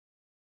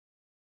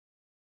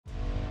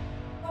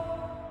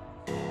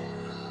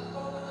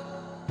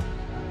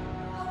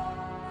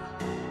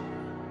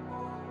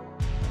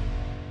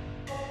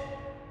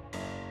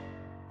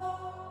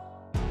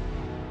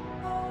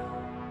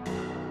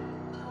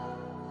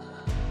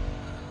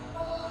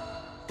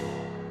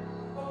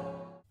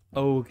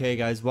Okay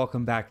guys,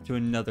 welcome back to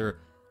another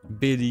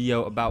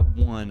video about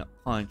One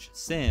Punch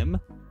Sim.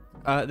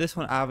 This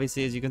one,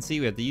 obviously, as you can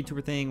see, we have the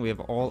YouTuber thing, we have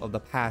all of the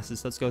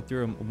passes. Let's go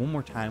through them one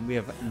more time. We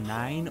have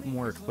 9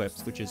 more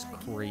equips, which is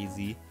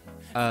crazy.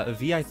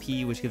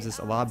 VIP, which gives us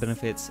a lot of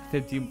benefits,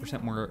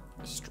 15% more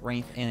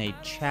strength, and a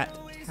chat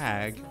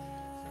tag.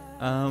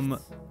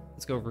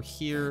 Let's go over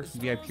here.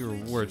 VIP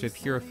rewards. We have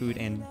hero food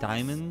and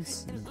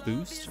diamonds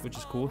boost, which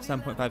is cool.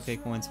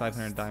 7.5k coins,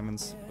 500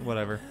 diamonds,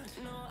 whatever.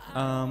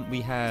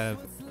 We have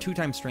 2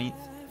 times strength,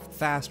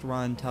 fast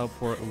run,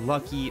 teleport,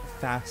 lucky,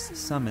 fast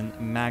summon,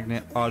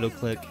 magnet, auto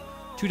click,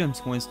 2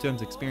 times coins, 2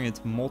 times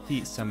experience,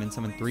 multi summon,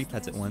 summon 3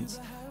 pets at once,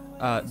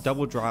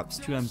 double drops,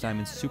 2 times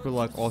diamonds, super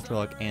luck, ultra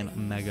luck, and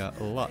mega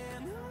luck.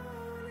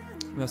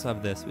 We also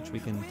have this, which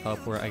we can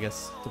teleport, I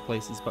guess, to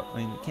places, but I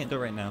mean, we can't do it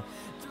right now.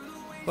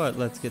 But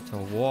let's get to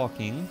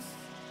walking.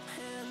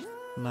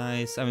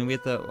 Nice. I mean, we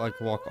have to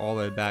like walk all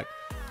the way back.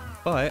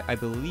 But I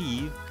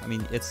believe, I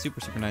mean, it's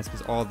super nice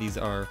because all these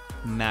are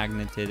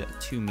magneted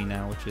to me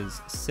now, which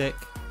is sick.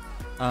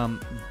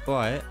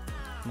 But,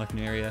 like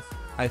new area,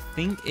 I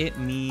think it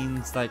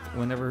means like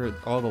whenever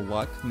all the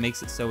luck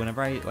makes it so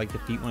whenever I like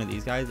defeat one of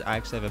these guys, I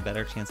actually have a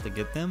better chance to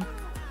get them.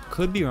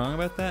 Could be wrong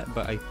about that,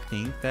 but I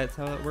think that's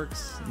how it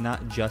works.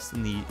 Not just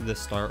in the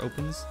star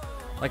opens.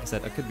 Like I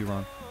said, I could be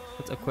wrong.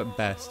 Let's equip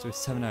best with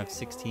 7 out of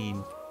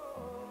 16.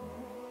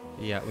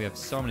 Yeah, we have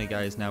so many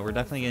guys now. We're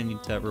definitely gonna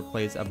need to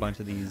replace a bunch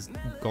of these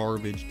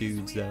garbage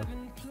dudes though.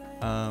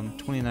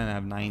 29 out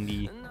of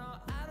 90.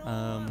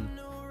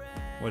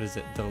 What is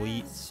it?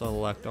 Delete,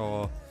 select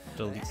all,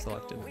 delete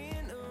selected.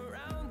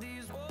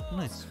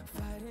 Nice.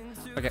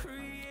 Okay,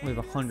 we have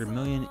 100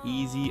 million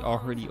easy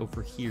already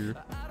over here.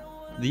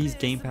 These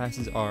game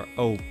passes are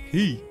OP.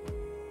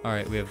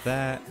 Alright, we have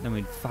that. Then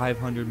we have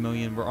 500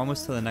 million. We're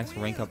almost to the next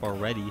rank up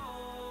already,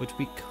 which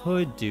we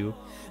could do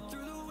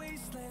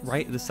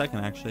right this second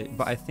actually,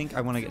 but I think I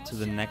want to get to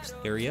the next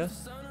area,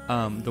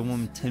 the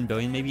one with 10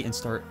 billion maybe, and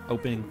start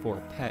opening for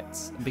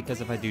pets,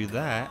 because if I do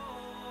that,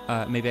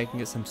 maybe I can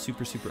get some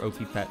super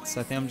OP pets.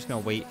 So I think I'm just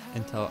gonna wait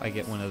until I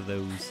get one of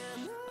those,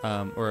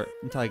 or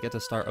until I get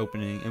to start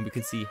opening, and we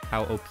can see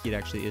how OP it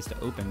actually is to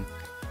open.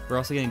 We're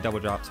also getting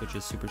double drops, which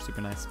is super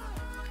nice.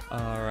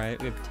 All right,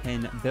 we have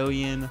 10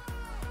 billion.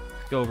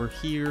 Go over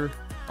here.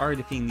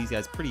 Already defeating these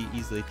guys pretty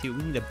easily too.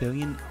 We need 1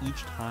 billion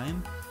each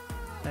time.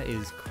 That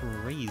is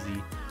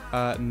crazy.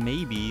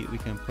 Maybe we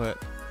can put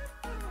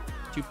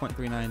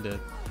 2.39 to...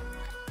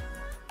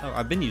 Oh,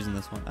 I've been using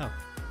this one. Oh,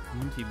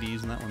 I need to be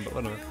using that one, but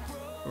whatever.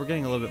 We're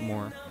getting a little bit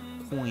more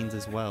coins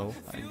as well.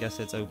 I guess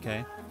it's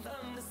okay.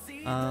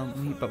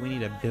 But we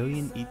need 1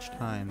 billion each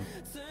time,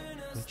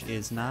 which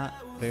is not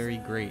very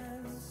great.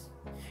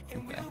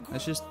 Okay,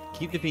 let's just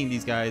keep defeating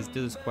these guys,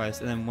 do this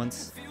quest, and then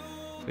once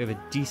we have a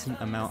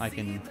decent amount, I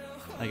can,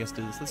 I guess,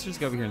 do this. Let's just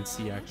go over here and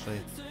see, actually.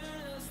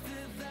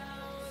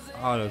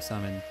 Auto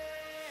summon.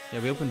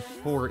 Yeah, we open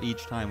 4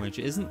 each time, which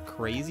isn't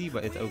crazy,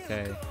 but it's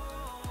okay.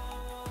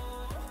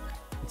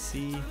 Let's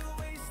see.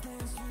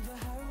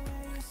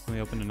 Can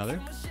we open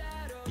another?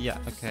 Yeah,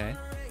 okay.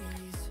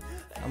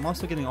 I'm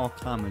also getting all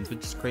commons,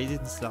 which is crazy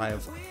since I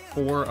have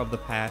 4 of the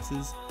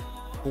passes.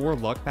 4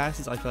 luck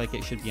passes. I feel like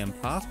it should be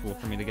impossible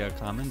for me to get a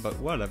common, but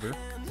whatever.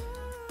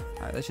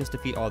 Alright, let's just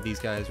defeat all these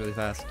guys really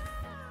fast.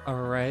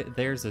 Alright,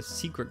 there's a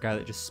secret guy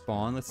that just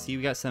spawned. Let's see,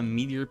 we got some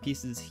meteor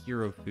pieces,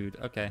 hero food.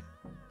 Okay.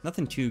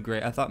 Nothing too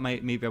great. I thought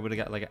maybe I would have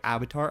got like an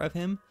avatar of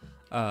him,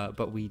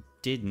 but we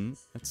didn't.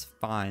 That's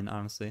fine,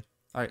 honestly.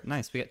 Alright,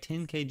 nice. We got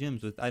 10k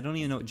gems with... I don't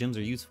even know what gems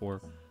are used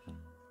for.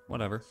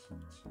 Whatever.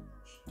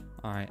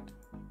 Alright.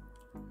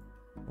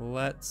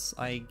 Let's,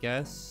 I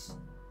guess...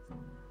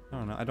 I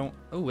don't know. I don't...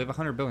 Oh, we have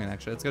 100 billion,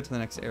 actually. Let's go to the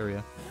next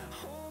area.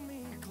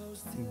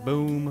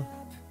 Boom.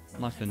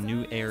 Unlocked a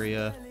new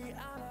area.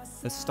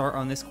 Let's start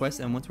on this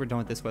quest, and once we're done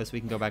with this quest, we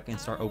can go back and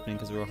start opening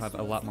because we'll have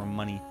a lot more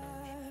money.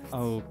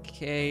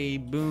 Okay,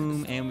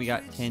 boom, and we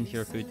got 10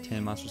 hero food,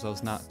 10 monster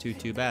cells, not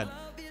too bad.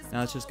 Now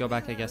let's just go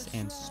back, I guess,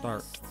 and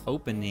start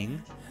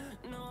opening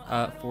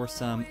for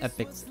some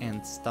epics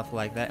and stuff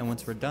like that. And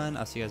once we're done,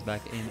 I'll see you guys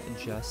back in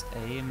just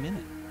a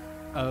minute.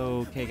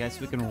 Okay, guys,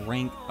 so we can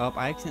rank up.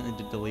 I accidentally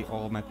did delete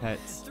all of my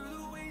pets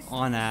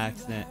on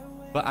accident,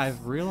 but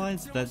I've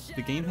realized that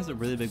the game has a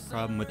really big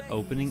problem with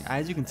opening.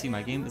 As you can see,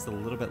 my game is a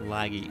little bit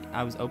laggy.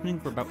 I was opening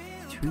for about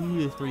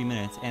 2 to 3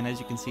 minutes, and as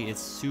you can see, it's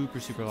super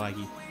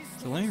laggy.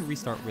 So let me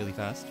restart really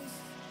fast.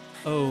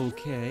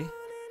 Okay.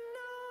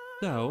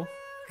 So,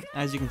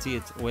 as you can see,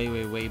 it's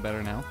way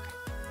better now.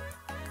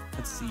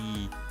 Let's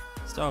see.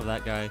 Still have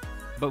that guy.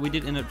 But we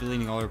did end up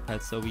deleting all our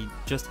pets, so we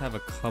just have a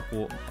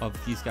couple of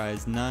these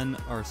guys. None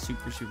are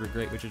super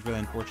great, which is really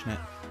unfortunate.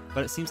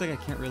 But it seems like I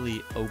can't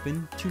really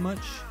open too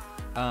much.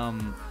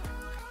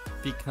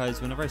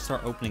 Because whenever I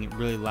start opening, it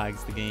really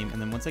lags the game.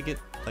 And then once I get,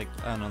 like,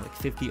 I don't know, like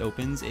 50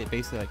 opens, it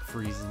basically, like,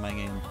 freezes my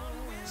game.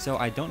 So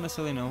I don't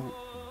necessarily know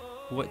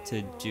what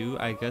to do.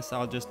 I guess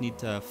I'll just need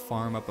to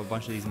farm up a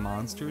bunch of these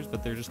monsters,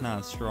 but they're just not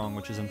as strong,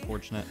 which is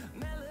unfortunate.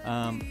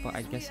 But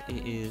I guess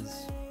it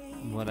is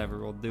whatever.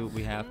 We'll do what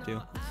we have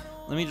to.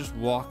 let me just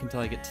walk until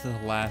I get to the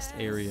last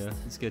area.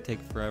 It's gonna take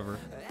forever.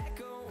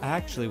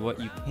 Actually, what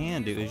you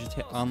can do is just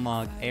hit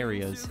unlock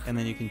areas, and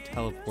then you can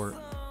teleport.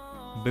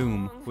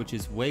 Boom, which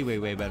is way, way,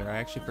 way better. I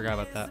actually forgot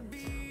about that.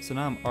 So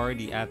now I'm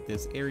already at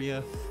this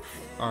area.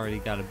 Already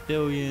got 1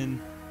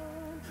 billion.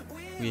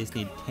 We just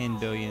need 10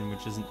 billion,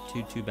 which isn't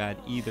too bad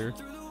either.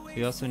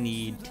 We also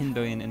need 10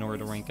 billion in order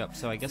to rank up,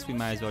 so I guess we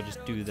might as well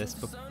just do this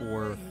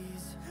before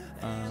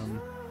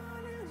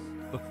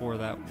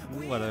that.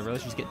 Whatever,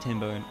 let's just get 10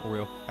 billion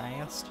real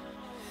fast.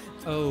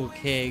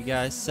 Okay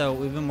guys, so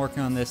we've been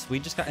working on this. We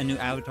just got a new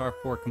avatar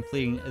for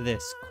completing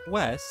this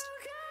quest,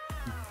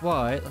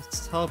 but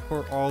let's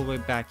teleport all the way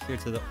back here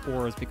to the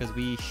ores because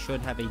we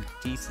should have a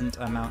decent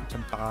amount to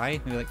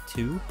buy, maybe like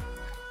 2.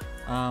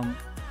 Right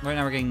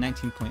now we're getting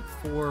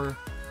 19.4,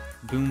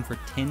 boom for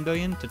 10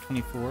 billion to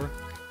 24,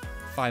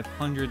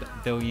 500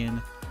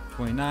 billion,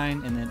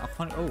 29, and then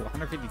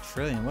 150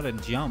 trillion. What a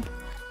jump.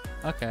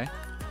 Okay.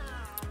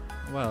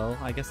 Well,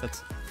 I guess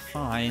that's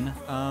fine. We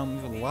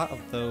have a lot of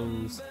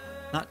those.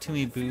 Not too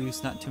many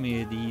boosts, not too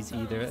many of these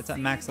either. It's at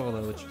max level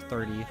though, which is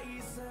 30.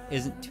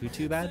 Isn't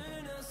too bad.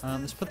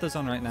 Let's put those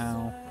on right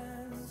now.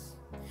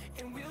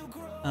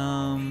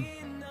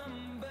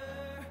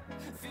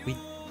 We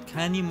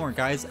kind of need more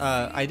guys.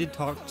 I did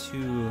talk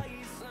to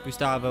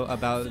Gustavo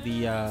about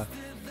the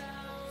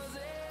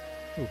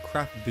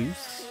craft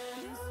boosts.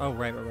 Oh,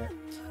 right.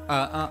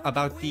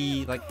 About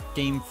the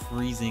game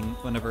freezing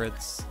whenever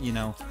it's, you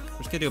know, we're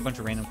just gonna do a bunch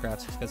of random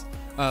crafts just because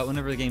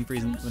whenever the game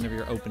freezes whenever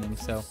you're opening.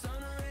 So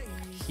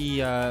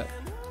he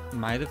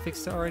might have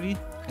fixed it already.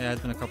 It has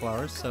been a couple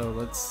hours, so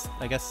let's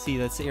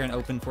sit here and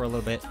open for a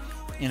little bit,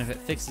 and if it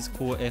fixes,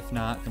 cool. If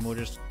not, then we'll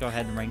just go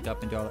ahead and rank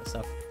up and do all that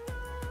stuff.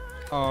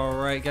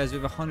 Alright guys, we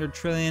have 100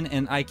 trillion,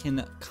 and I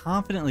can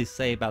confidently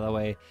say, by the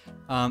way,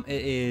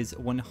 it is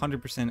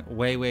 100%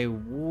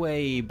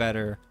 way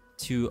better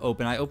to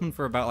open. I opened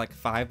for about like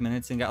 5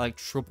 minutes and got like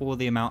triple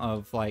the amount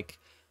of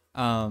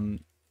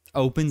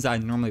opens I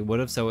normally would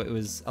have, so it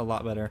was a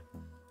lot better.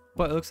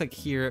 But it looks like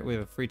here we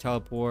have a free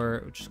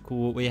teleport, which is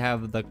cool. We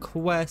have the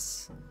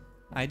quests.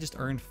 I just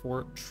earned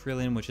 4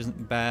 trillion, which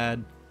isn't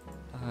bad.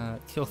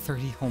 Kill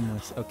 30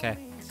 homeless. Okay.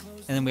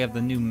 And then we have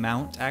the new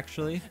mount,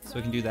 actually. So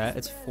we can do that.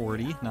 It's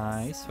 40.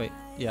 Nice. Wait.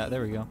 Yeah,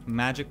 there we go.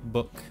 Magic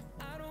book.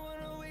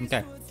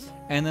 Okay.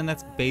 And then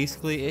that's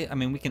basically it. I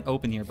mean, we can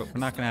open here, but we're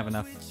not going to have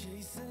enough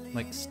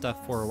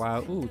stuff for a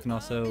while. Ooh, we can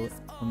also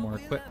one more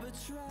equip.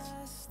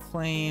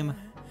 Flame.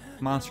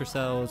 Monster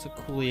cells.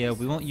 Coolio.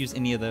 We won't use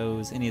any of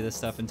this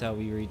stuff until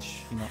we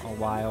reach, you know, a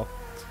while.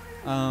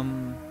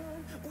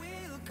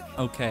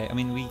 Okay. I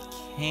mean, we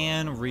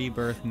can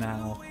rebirth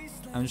now.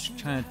 I'm just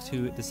trying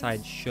to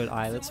decide, should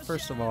I? Let's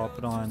first of all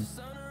put on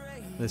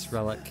this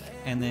relic,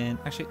 and then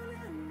actually,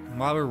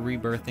 while we're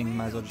rebirthing,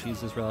 might as well just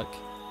use this relic.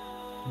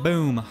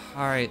 Boom. All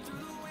right.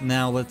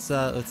 Now let's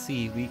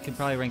see. We could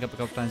probably rank up a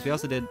couple times. We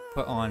also did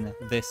put on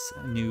this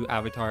new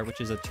avatar,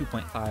 which is a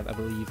 2.5, I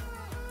believe.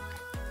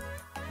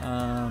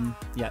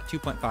 Yeah,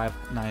 2.5.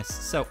 Nice.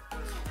 So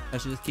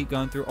let's just keep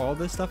going through all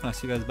this stuff, and I'll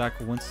see you guys back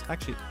once.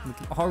 Actually, we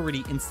can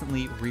already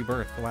instantly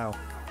rebirth. Wow.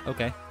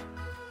 Okay.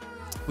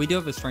 We do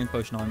have a strength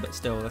potion on, but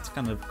still, that's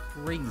kind of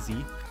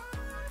crazy.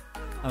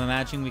 I'm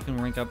imagining we can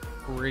rank up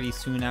pretty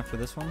soon after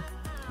this one.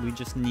 We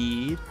just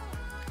need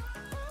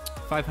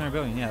 500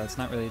 billion. Yeah, that's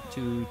not really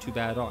too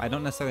bad at all. I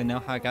don't necessarily know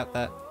how I got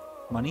that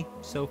money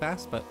so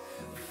fast, but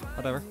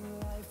whatever.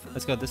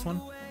 Let's go this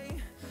one.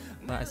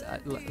 Let's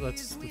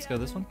go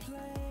this one.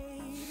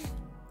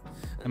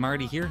 I'm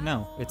already here?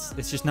 No, it's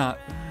just not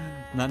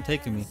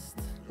taking me.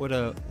 What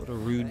a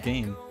rude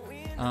game.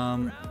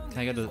 Can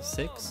I go to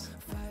 6?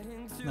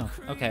 No.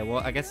 Okay, well,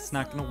 I guess it's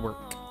not gonna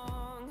work.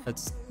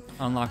 Let's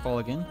unlock all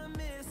again.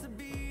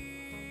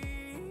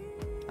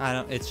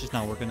 It's just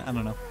not working. I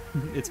don't know.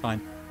 It's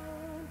fine.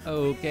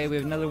 Okay, we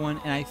have another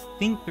one, and I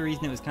think the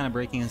reason it was kind of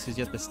breaking is because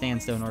you have to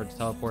stand still in order to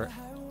teleport.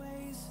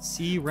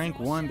 C rank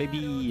 1,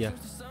 baby.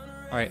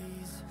 Alright,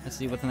 let's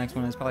see what the next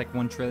one is. Probably like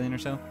 1 trillion or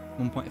so.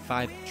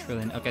 1.5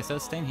 trillion. Okay, so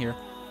let's stand here.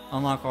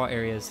 Unlock all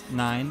areas.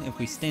 9. If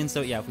we stand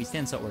so, yeah, if we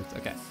stand so, it works.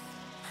 Okay.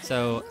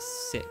 So,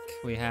 sick.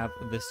 We have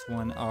this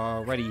one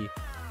already.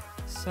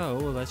 So,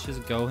 let's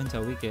just go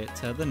until we get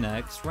to the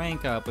next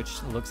rank up,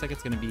 which looks like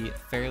it's going to be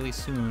fairly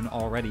soon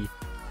already.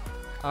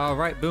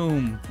 Alright,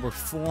 boom. We're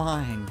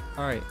flying.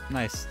 Alright,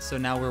 nice. So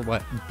now we're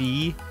what?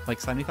 B,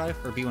 like 75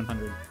 or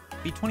B100?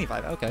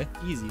 B25. Okay,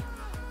 easy.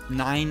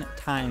 9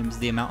 times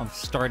the amount of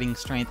starting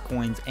strength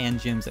coins and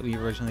gems that we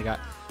originally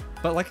got.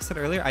 But like I said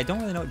earlier, I don't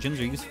really know what gems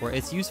are used for.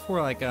 It's used for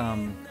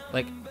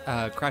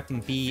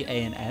crafting B,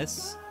 A, and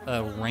S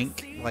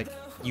rank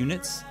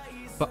units.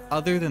 But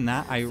other than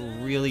that, I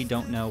really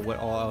don't know what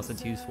all else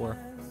it's used for.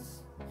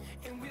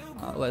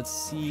 Let's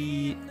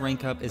see.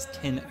 Rank up is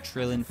 10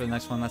 trillion for the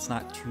next one. That's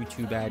not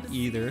too bad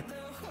either.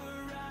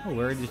 Oh,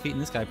 we're defeating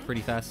this guy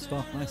pretty fast as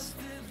well. Nice.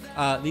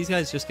 These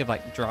guys just give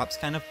drops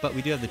kind of, but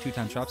we do have the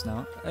 2x drops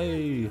now.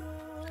 Hey,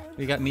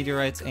 we got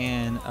meteorites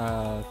and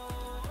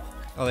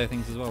other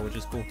things as well, which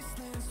is cool.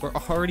 We're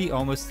already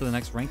almost to the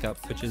next rank up,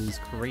 which is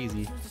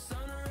crazy.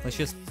 Let's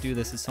just do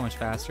this. It's so much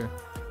faster.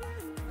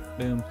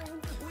 Boom.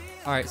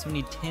 All right, so we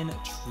need 10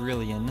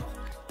 trillion.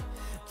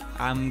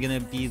 I'm gonna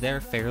be there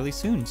fairly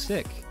soon.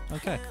 Sick.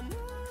 Okay,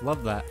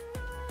 love that.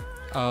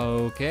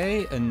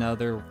 Okay,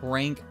 another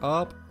rank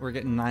up. We're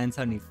getting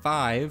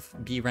 975.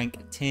 B rank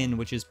 10,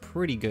 which is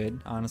pretty good,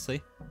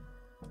 honestly.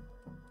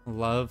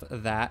 Love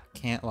that,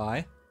 can't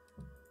lie.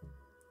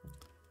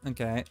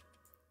 Okay.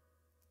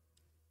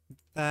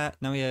 That,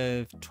 now we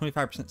have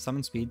 25%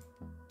 summon speed.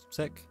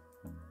 Sick.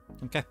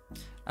 Okay.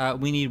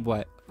 We need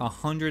what?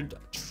 100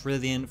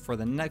 trillion for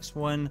the next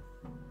one.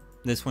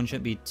 This one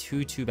shouldn't be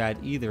too bad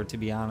either, to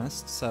be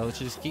honest. So let's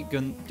just keep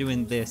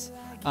doing this.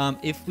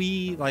 If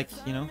we, like,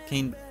 you know,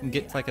 can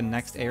get to like a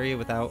next area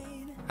without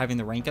having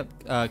the rank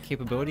up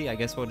capability, I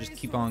guess we'll just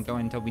keep on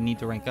going until we need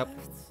to rank up.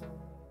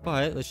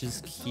 But let's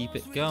just keep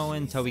it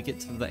going until we get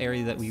to the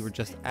area that we were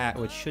just at,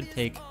 which should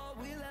take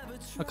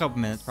a couple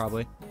minutes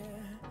probably.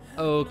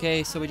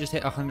 Okay, so we just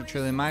hit 100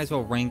 trillion. Might as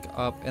well rank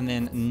up, and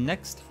then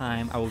next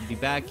time I will be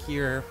back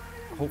here,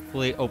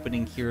 hopefully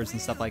opening cures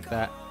and stuff like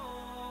that.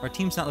 Our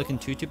team's not looking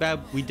too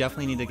bad. We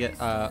definitely need to get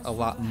a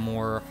lot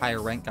more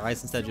higher rank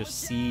guys instead of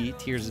just C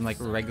tiers and like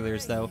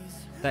regulars, though.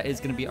 That is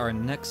going to be our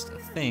next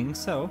thing.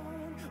 So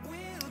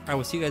I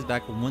will see you guys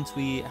back once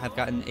we have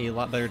gotten a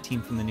lot better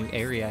team from the new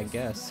area, I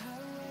guess.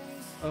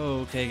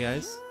 Okay,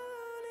 guys.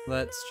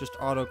 Let's just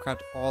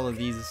auto-craft all of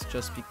these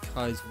just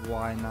because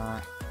why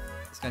not?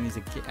 This guy needs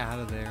to get out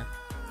of there.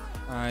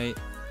 Alright.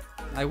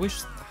 I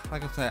wish,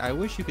 like I said, I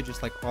wish you could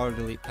just like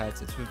auto-delete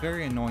pets. It's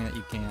very annoying that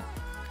you can't.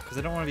 Because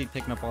I don't want to be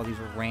picking up all these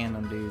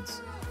random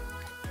dudes.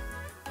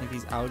 Like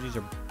these algae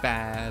are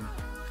bad.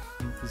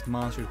 These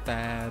monsters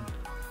bad.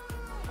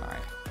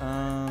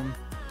 Alright.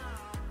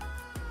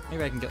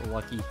 Maybe I can get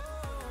lucky.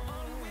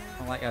 I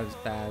don't like how it's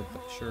bad,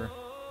 but sure.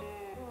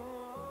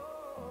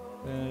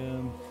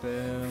 Boom,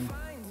 boom.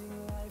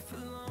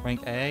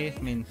 Rank A? I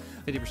mean,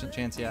 50%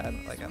 chance, yeah,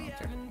 I don't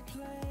care.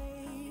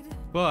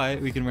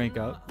 But we can rank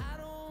up,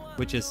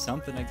 which is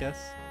something, I guess.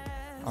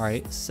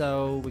 Alright,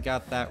 so we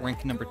got that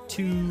rank number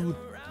 2.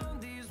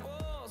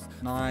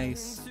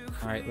 Nice.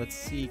 Alright, let's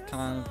see.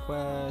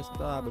 Conquest,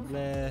 blah, blah,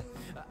 blah.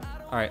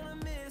 Alright,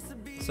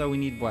 so we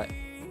need what?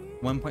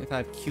 1.5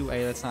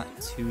 QA, that's not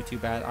too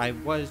bad. I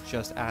was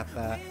just at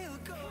that.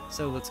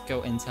 So let's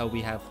go until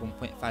we have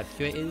 1.5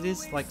 QA. It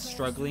is like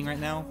struggling right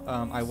now.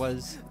 I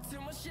was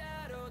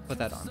put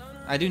that on.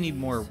 I do need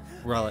more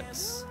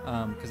relics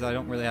because I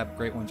don't really have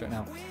great ones right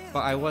now.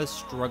 But I was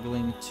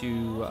struggling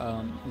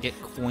to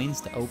get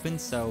coins to open,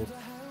 so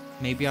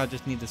maybe I'll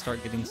just need to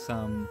start getting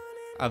some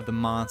of the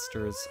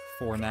monsters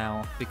for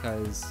now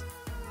because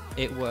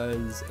it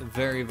was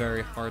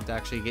very hard to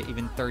actually get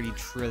even 30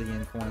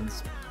 trillion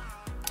coins.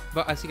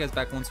 But I'll see you guys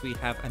back once we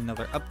have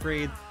another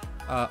upgrade.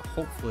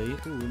 Hopefully,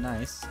 ooh,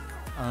 nice.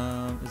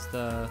 Is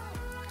the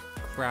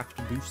craft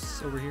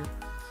boosts over here?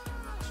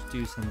 Let's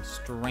do some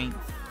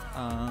strength,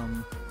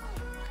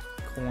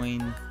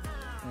 coin,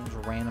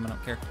 and random, I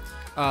don't care.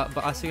 But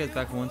I'll see you guys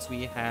back once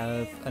we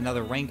have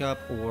another rank up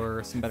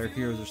or some better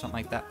heroes or something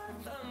like that.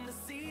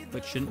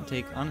 Which shouldn't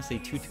take, honestly,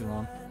 too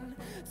long.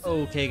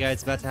 Okay,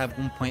 guys, about to have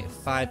 1.5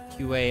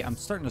 QA. I'm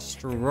starting to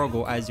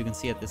struggle, as you can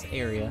see, at this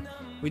area.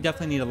 We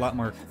definitely need a lot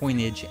more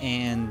coinage,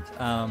 and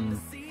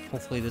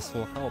hopefully this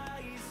will help.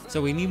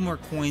 So we need more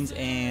coins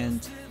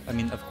and, I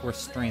mean, of course,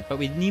 strength. But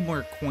we need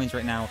more coins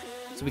right now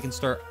so we can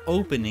start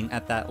opening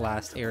at that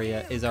last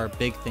area is our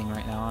big thing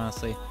right now,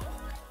 honestly.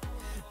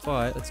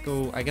 But let's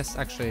go, I guess,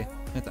 actually,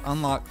 we have to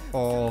unlock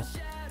all,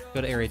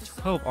 go to area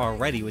 12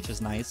 already, which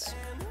is nice.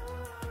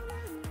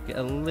 Get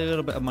a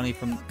little bit of money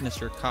from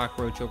Mr.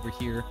 Cockroach over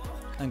here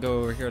and go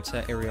over here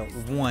to area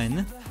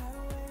 1.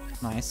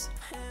 Nice.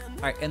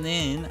 Alright, and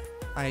then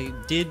I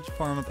did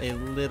farm up a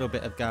little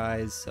bit of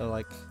guys, so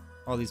like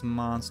all these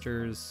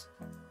monsters.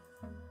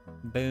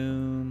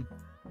 Boom.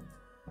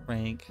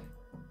 Rank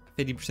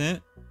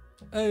 50%.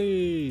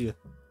 Hey!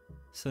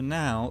 So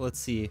now, let's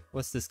see.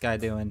 What's this guy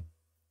doing?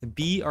 The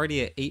B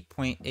already at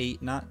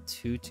 8.8. Not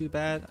too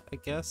bad, I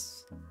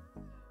guess.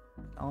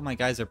 All my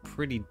guys are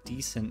pretty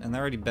decent, and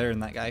they're already better than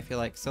that guy, I feel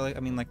like. So, I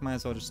mean, like, might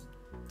as well just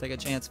take a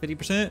chance.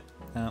 50%?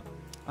 No.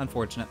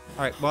 Unfortunate.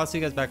 Alright, well, I'll see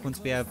you guys back once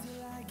we have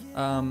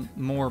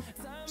more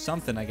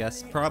something, I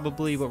guess.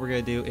 Probably what we're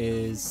going to do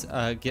is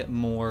get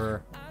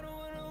more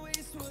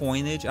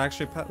coinage.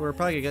 Actually, we're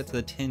probably going to get to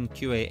the 10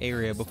 QA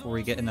area before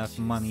we get enough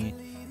money,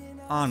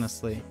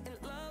 honestly.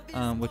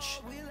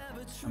 Which,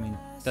 I mean,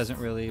 doesn't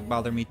really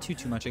bother me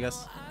too much, I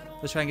guess.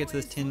 Let's try and get to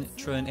this 10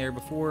 trillion area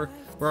before.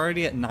 We're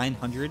already at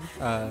 900.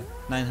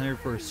 900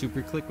 for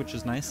super click, which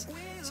is nice.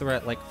 So we're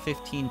at like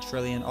 15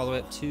 trillion all the way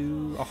up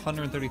to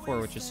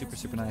 134, which is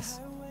super nice.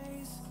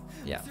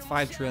 Yeah,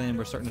 5 trillion.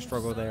 We're starting to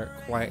struggle there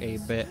quite a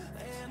bit.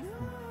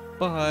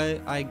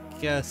 But I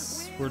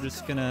guess we're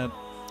just gonna,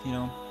 you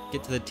know,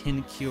 get to the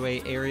 10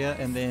 QA area,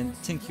 and then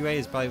 10 QA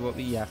is probably what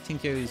we, yeah, 10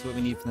 QA is what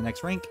we need for the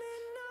next rank,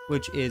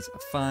 which is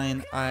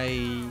fine.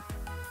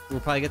 We'll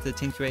probably get to the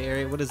 10 QA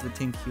area. What does the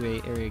 10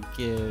 QA area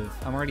give?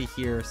 I'm already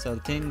here, so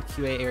the 10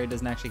 QA area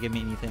doesn't actually give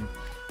me anything,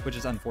 which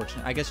is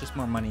unfortunate. I guess just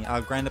more money.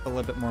 I'll grind up a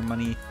little bit more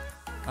money.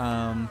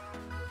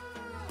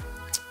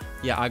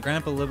 yeah, I grind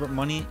up a little bit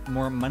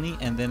more money,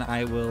 and then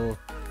I will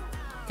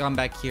come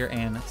back here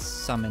and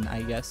summon,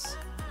 I guess.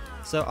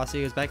 So I'll see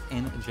you guys back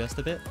in just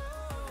a bit.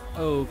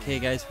 Okay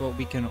guys, well,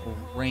 we can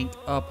rank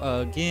up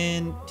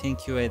again. 10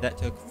 QA, that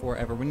took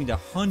forever. We need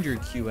 100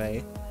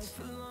 QA.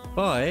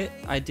 But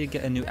I did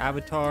get a new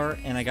avatar,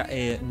 and I got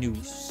a new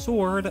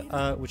sword,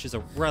 which is a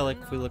relic.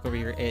 If we look over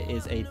here, it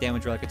is a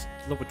damage relic. It's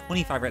level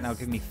 25 right now,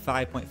 giving me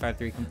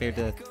 5.53 compared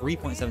to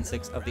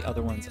 3.76 of the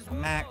other ones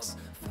max,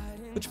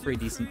 which is pretty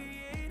decent.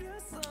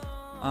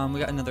 We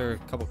got another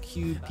couple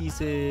cube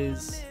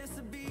pieces,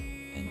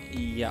 and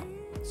yeah.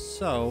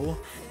 So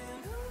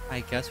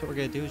I guess what we're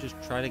gonna do is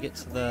just try to get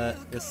to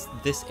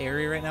this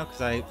area right now,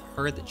 because I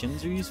heard that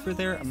gyms are used for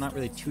there. I'm not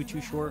really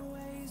too sure.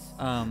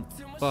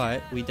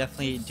 But we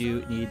definitely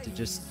do need to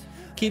just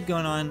keep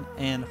going on,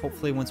 and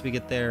hopefully once we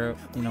get there,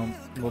 you know,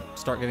 we'll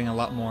start getting a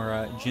lot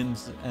more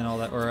gyms and all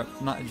that, or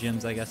not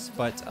gyms I guess,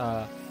 but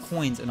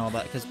coins and all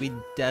that, because we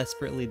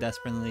desperately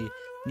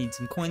need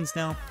some coins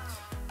now,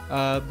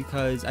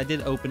 because I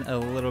did open a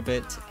little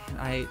bit and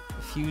I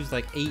fused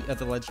like 8 of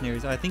the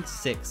legendaries. I think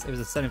 6. It was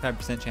a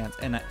 75% chance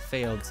and that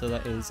failed, so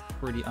that is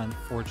pretty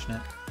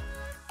unfortunate.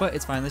 But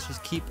it's fine, let's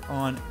just keep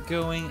on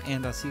going,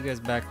 and I'll see you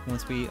guys back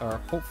once we are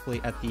hopefully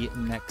at the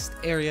next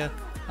area.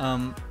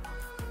 And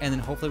then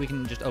hopefully we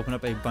can just open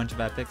up a bunch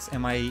of epics.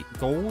 And my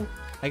goal,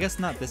 I guess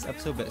not this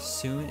episode, but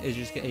soon, is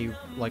just get a,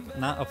 like,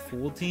 not a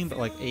full team, but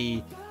like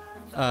a,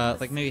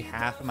 like maybe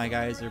half of my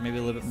guys, or maybe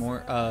a little bit more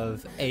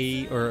of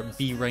A or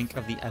B rank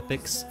of the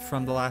epics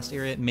from the last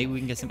area. Maybe we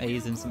can get some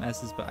A's and some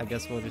S's, but I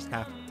guess we'll just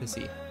have to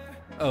see.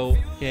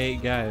 Okay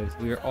guys,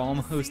 we are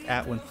almost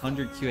at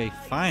 100 QA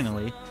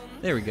finally.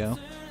 There we go.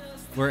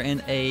 We're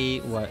in a,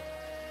 what,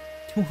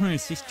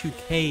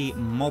 262k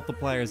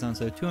multiplier zone,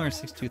 so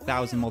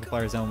 262,000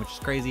 multiplier zone, which is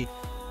crazy.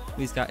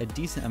 We just got a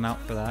decent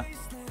amount for that.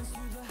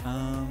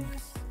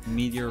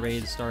 Meteor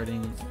raid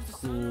starting,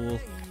 cool.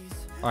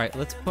 Alright,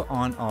 let's put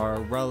on our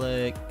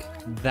relic,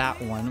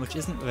 that one, which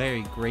isn't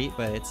very great,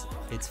 but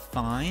it's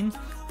fine.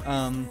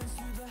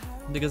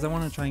 Because I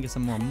want to try and get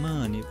some more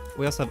money.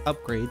 We also have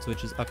upgrades,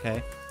 which is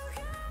okay.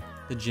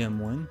 The gym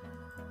one.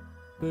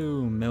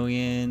 Boom,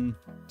 million.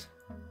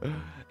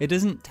 It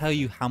doesn't tell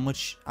you how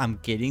much I'm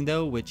getting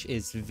though, which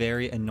is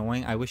very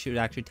annoying. I wish it would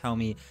actually tell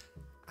me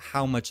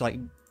how much like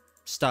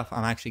stuff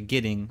I'm actually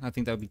getting. I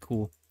think that would be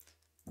cool.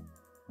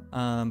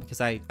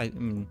 Because I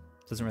mean,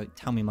 it doesn't really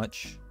tell me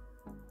much.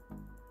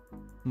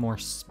 More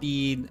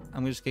speed.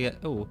 I'm just gonna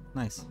get, oh,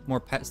 nice. More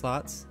pet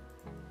slots.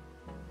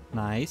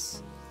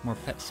 Nice. More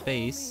pet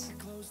space.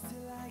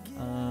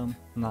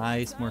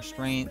 Nice. More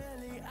strength.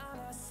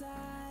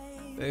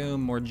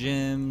 Boom. More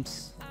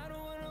gyms.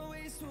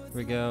 Here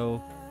we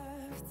go.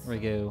 There we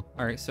go.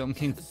 Alright, so I'm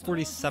getting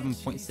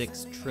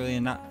 47.6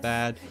 trillion, not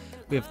bad.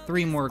 We have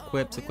 3 more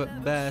equips. Equip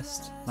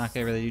best. Not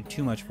gonna really do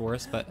too much for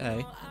us, but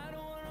hey.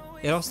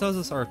 It also tells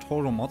us our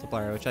total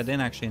multiplier, which I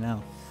didn't actually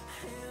know.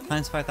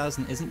 Times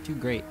 5,000 isn't too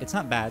great. It's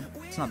not bad.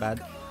 It's not bad.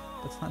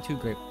 But it's not too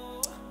great.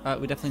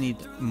 We definitely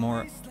need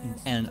more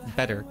and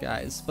better,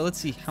 guys. But let's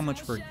see how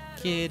much we're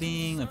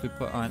getting. If we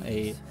put on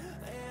a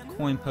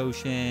coin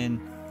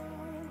potion.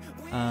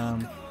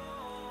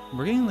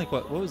 We're getting like,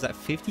 what was that,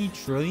 50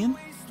 trillion?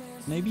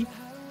 Maybe?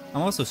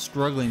 I'm also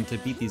struggling to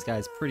beat these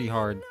guys pretty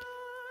hard.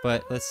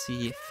 But let's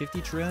see, 50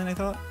 trillion I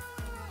thought?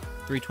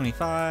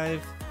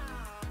 325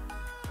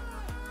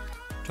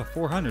 to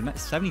 400, not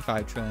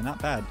 75 trillion,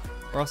 not bad.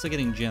 We're also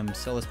getting gems,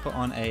 so let's put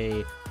on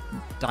a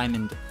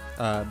diamond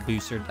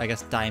booster, I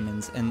guess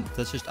diamonds, and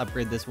let's just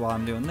upgrade this while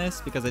I'm doing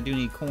this, because I do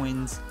need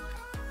coins,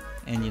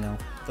 and you know,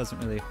 it doesn't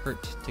really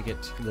hurt to get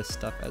this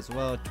stuff as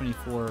well.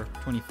 24,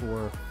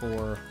 24,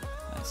 4,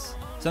 nice.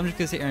 So I'm just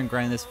gonna sit here and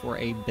grind this for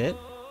a bit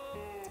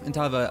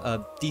until I have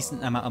a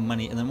decent amount of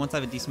money, and then once I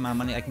have a decent amount of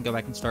money, I can go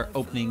back and start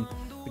opening,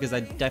 because I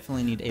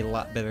definitely need a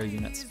lot better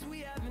units.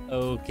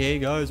 Okay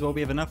guys, well,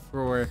 we have enough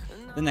for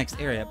the next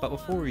area, but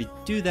before we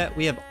do that,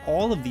 we have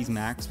all of these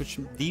max, which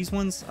these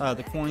ones,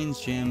 the coins,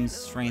 gems,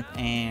 strength,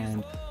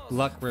 and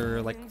luck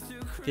were like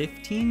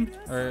 15,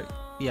 or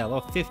yeah,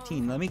 level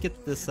 15. Let me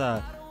get this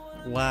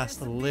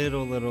last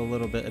little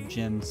bit of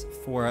gems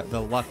for the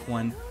luck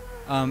one.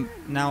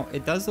 Now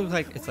it does look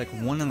like it's like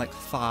 1 in like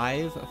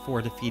 5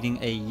 for defeating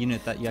a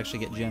unit that you actually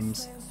get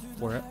gems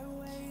for it.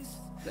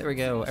 There we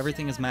go,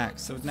 everything is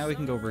max. So now we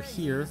can go over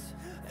here,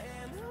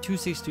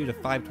 262 to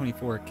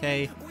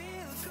 524k.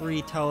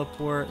 Free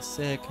teleport,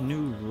 sick,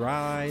 new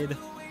ride,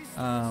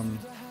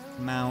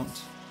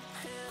 mount,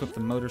 equip the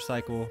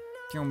motorcycle,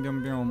 so 1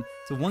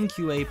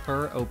 QA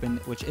per open,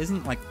 which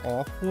isn't like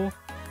awful,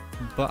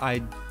 but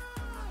I'm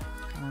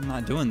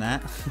not doing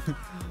that.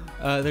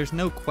 There's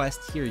no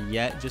quest here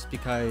yet, just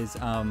because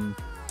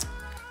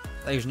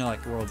there's no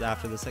like worlds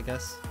after this, I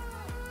guess.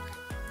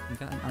 We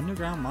got an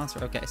underground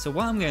monster. Okay, so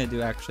what I'm gonna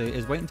do actually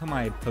is wait until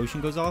my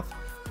potion goes off.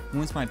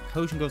 Once my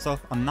potion goes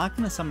off, I'm not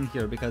gonna summon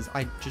here, because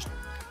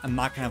I'm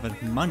not gonna have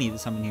enough money to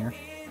summon here,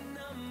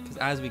 because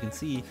as we can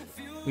see,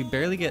 we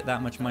barely get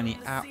that much money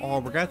at all.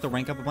 We're gonna have to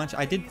rank up a bunch.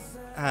 I did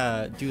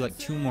do like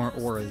 2 more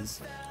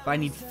auras, but I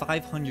need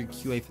 500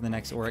 QA for the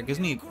next aura. It gives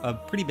me a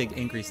pretty big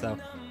increase though.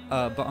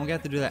 But I'm gonna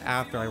have to do that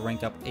after I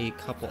rank up a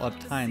couple of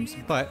times.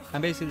 But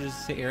I'm basically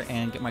just sit here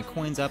and get my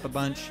coins up a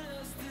bunch,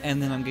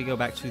 and then I'm gonna go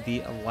back to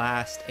the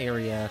last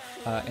area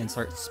and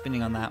start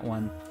spinning on that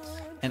one.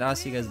 And I'll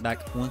see you guys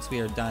back once we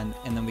are done,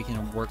 and then we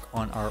can work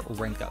on our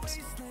rank ups.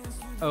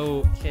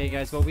 Okay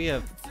guys, well we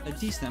have a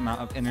decent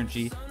amount of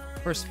energy.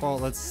 First of all,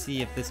 let's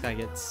see if this guy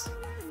gets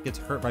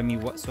hurt by me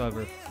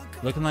whatsoever.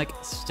 Looking like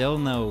still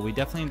no. We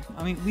definitely,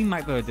 I mean, we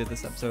might be able to do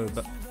this episode,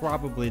 but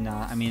probably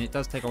not. I mean, it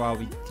does take a while.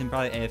 We can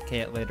probably AFK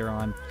it later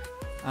on.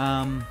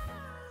 I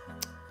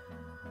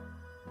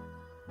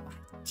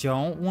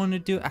don't want to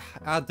do it.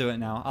 I'll do it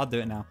now. I'll do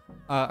it now.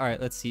 All right,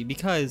 let's see.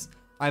 Because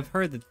I've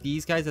heard that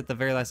these guys at the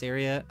very last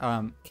area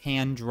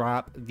can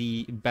drop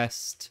the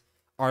best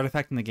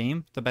artifact in the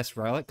game, the best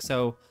relic.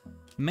 So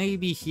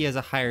maybe he has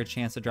a higher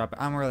chance to drop it.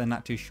 I'm really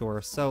not too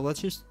sure. So let's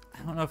just,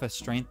 I don't know if a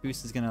strength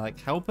boost is gonna like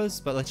help us,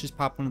 but let's just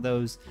pop one of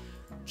those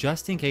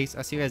just in case.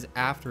 I'll see you guys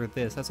after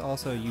this. Let's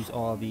also use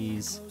all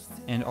these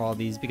and all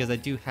these because I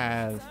do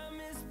have,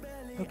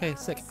 okay,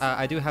 sick.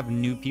 I do have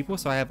new people,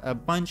 so I have a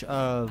bunch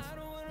of,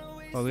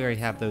 well, we already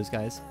have those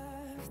guys.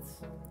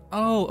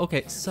 Oh,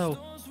 okay, so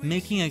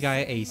making a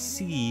guy a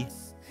C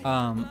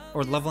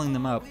or leveling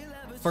them up,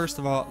 first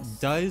of all,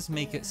 does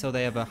make it so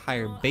they have a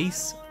higher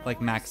base, like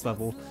max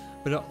level,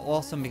 but it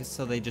also makes it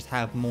so they just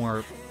have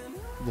more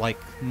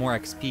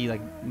XP,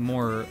 like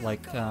more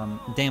like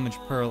damage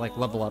per like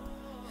level up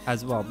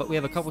as well. But we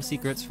have a couple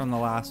secrets from the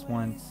last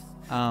one.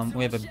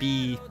 We have a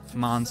B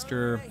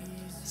monster,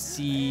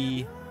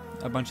 C,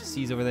 a bunch of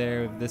C's over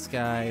there, this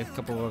guy, a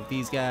couple of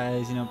these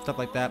guys, you know, stuff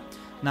like that.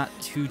 Not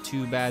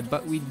too bad,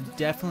 but we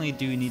definitely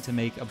do need to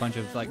make a bunch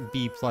of like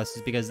B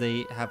pluses because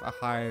they have a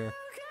higher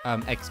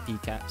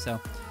XP cap.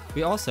 So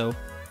we also,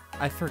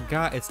 I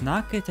forgot, it's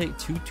not gonna take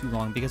too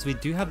long because we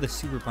do have the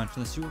super punch,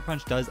 and the super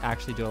punch does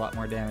actually do a lot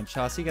more damage.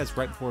 So I'll see you guys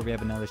right before we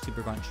have another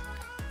super punch.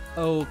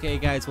 Okay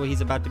guys, well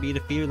he's about to be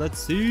defeated. Let's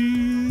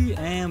see.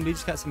 And we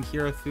just got some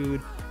hero food.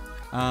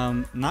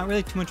 Not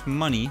really too much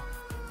money,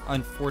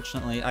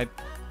 unfortunately.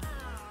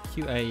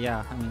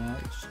 Yeah, I mean, I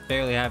just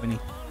barely have any.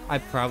 I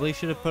probably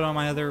should have put on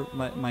my other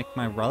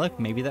my relic.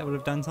 Maybe that would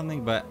have done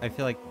something, but I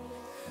feel like,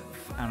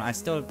 I don't know, I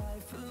still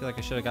feel like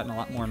I should have gotten a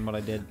lot more than what I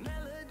did.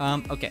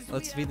 Okay,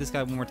 let's defeat this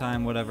guy one more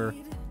time, whatever.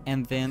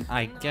 And then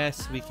I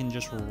guess we can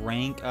just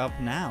rank up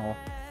now.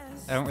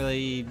 I don't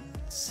really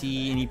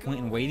see any point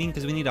in waiting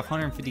because we need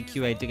 150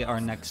 QA to get our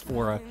next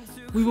aura.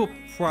 We will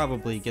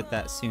probably get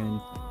that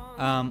soon.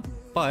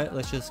 But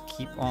let's just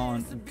keep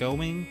on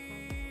going.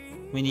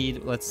 We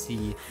need, let's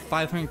see,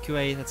 500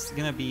 QA. That's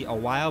gonna be a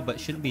while, but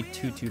shouldn't be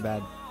too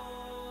bad.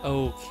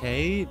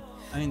 Okay,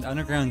 I mean, the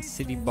underground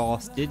city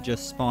boss did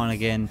just spawn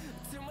again.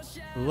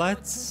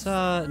 Let's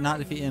not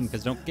defeat him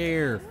because I don't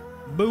care.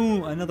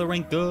 Boom, another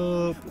rank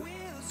up.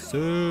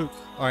 Sick.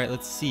 All right,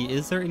 let's see.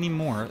 Is there any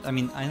more? I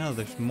mean, I know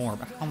there's more,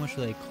 but how much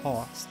do they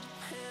cost?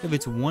 If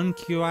it's 1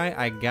 QI,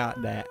 I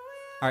got that.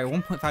 All right,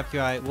 1.5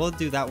 QI. We'll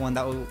do that one.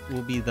 That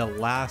will be the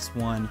last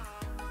one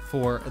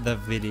for the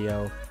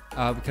video.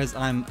 Because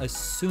I'm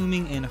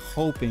assuming and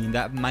hoping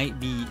that might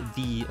be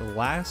the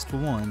last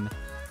one.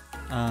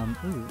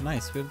 Ooh,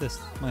 nice. We have this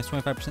minus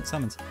 25%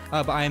 summons.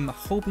 But I'm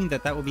hoping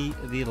that that will be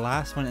the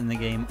last one in the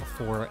game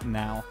for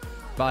now.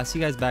 But I'll see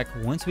you guys back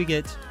once we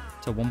get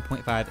to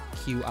 1.5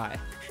 QI.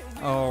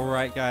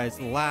 Alright guys,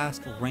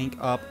 last rank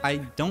up. I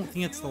don't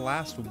think it's the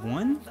last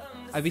one.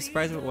 I'd be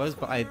surprised if it was,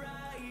 but I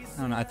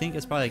don't know. I think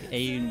it's probably like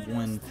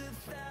A1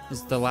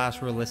 is the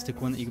last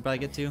realistic one that you could probably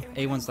get to.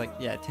 A1's like,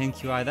 yeah, 10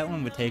 QI. That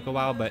one would take a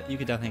while, but you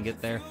could definitely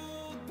get there.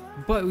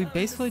 But we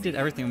basically did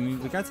everything. I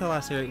mean, we got to the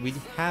last area. We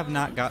have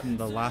not gotten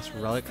the last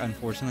relic,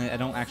 unfortunately. I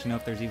don't actually know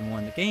if there's even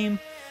one in the game.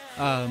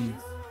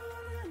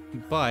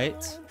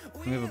 But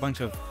we have a bunch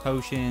of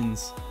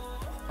potions,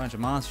 a bunch of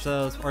monster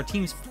cells. Our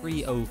team's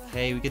pretty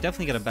okay. We could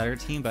definitely get a better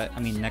team, but I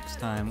mean, next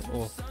time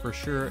we'll for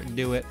sure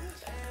do it.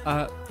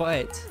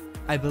 But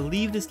I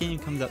believe this game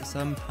comes out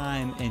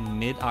sometime in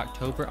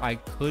mid-October. I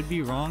could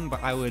be wrong,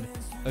 but I would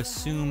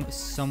assume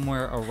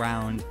somewhere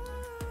around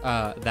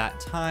that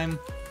time.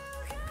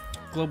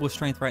 Global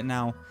strength right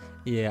now,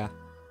 yeah.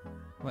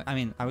 Well, I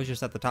mean, I was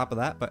just at the top of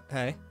that, but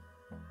hey.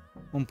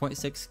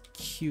 1.6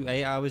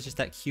 QA, I was just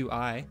at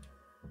QI.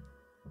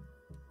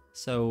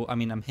 So, I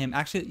mean, I'm him.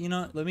 Actually, you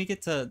know, let me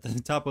get to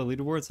the top of the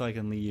leaderboard so I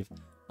can leave.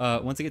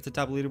 Once I get to the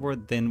top of the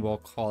leaderboard, then we'll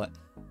call it.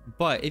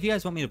 But if you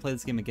guys want me to play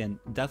this game again,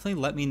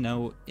 definitely let me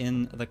know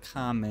in the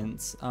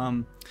comments.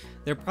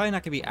 They're probably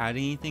not going to be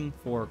adding anything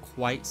for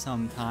quite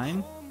some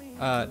time.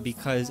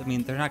 Because, I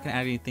mean, they're not going to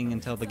add anything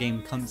until the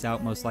game comes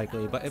out, most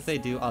likely. But if they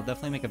do, I'll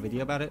definitely make a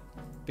video about it.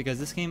 Because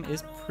this game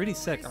is pretty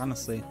sick,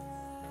 honestly.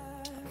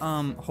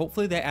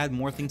 Hopefully they add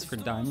more things for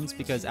diamonds.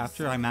 Because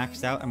after I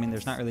maxed out, I mean,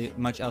 there's not really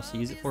much else to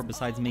use it for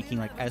besides making,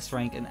 like, S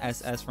rank and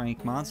SS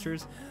rank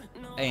monsters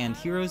and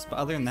heroes. But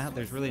other than that,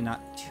 there's really not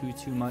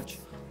too much.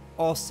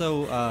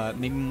 Also,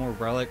 maybe more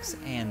relics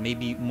and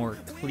maybe more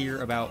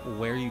clear about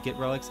where you get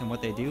relics and what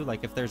they do.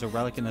 Like if there's a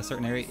relic in a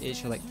certain area, it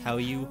should like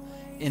tell you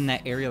in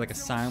that area, like a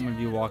sign when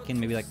you walk in,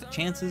 maybe like the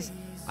chances.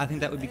 I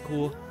think that would be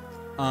cool.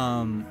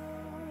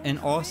 And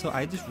also,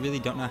 I just really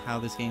don't know how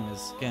this game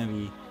is gonna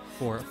be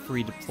for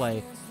free to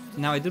play.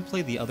 Now, I did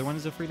play the other one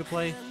as a free to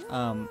play,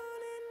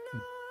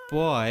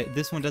 but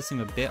this one does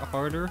seem a bit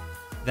harder.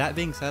 That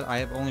being said, I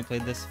have only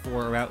played this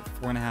for about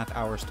 4.5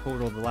 hours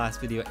total, the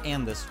last video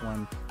and this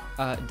one.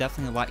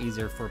 Definitely a lot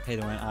easier for pay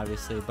to win,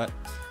 obviously, but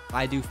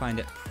I do find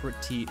it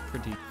pretty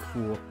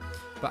cool.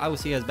 But I will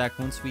see you guys back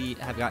once we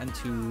have gotten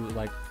to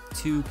like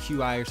 2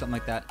 QI or something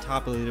like that,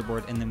 top of the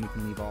leaderboard, and then we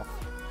can leave off.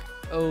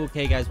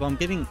 Okay guys, well I'm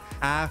getting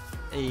half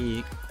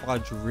a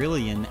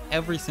quadrillion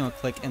every single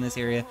click in this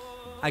area.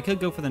 I could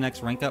go for the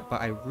next rank up,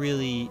 but I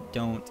really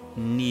don't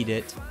need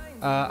it.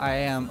 I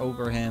am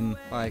over him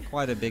by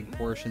quite a big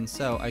portion,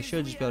 so I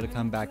should just be able to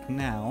come back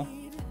now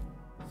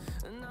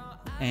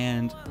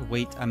and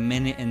wait a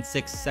minute and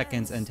 6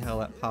 seconds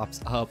until it pops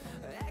up.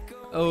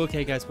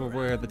 Okay guys, well,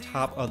 we're at the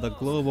top of the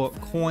global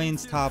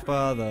coins, top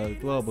of the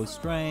global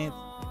strength.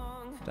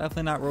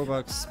 Definitely not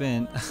Robux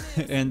spent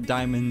and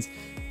diamonds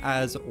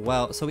as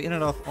well. So we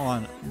ended off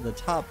on the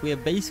top. We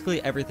have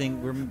basically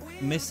everything. We're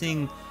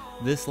missing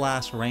this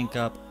last rank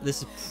up.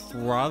 This is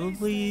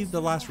probably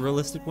the last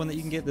realistic one that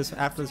you can get. This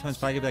after this one's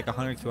probably gonna be like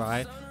 100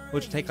 QI,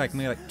 which would take like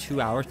maybe like 2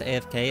 hours to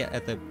AFK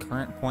at the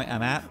current point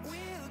I'm at.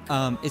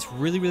 It's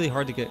really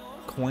hard to get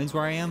coins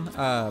where I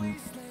am.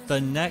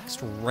 The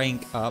next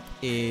rank up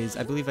is,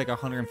 I believe, like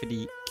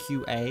 150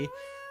 QA.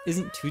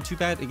 Isn't too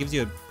bad. It gives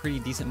you a pretty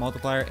decent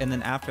multiplier, and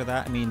then after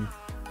that, I mean,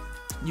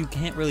 you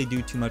can't really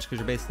do too much because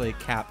you're basically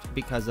capped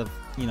because of,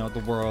 you know, the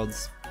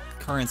world's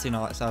currency and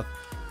all that stuff.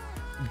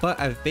 But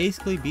I've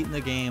basically beaten the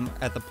game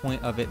at the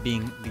point of it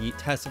being the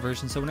test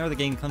version, so whenever the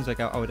game comes back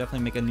out, I would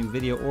definitely make a new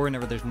video, or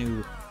whenever there's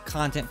new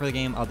content for the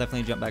game, I'll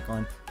definitely jump back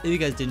on. If you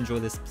guys did enjoy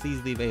this,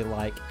 please leave a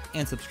like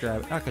and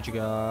subscribe. I'll catch you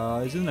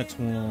guys in the next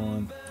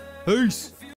one. Peace!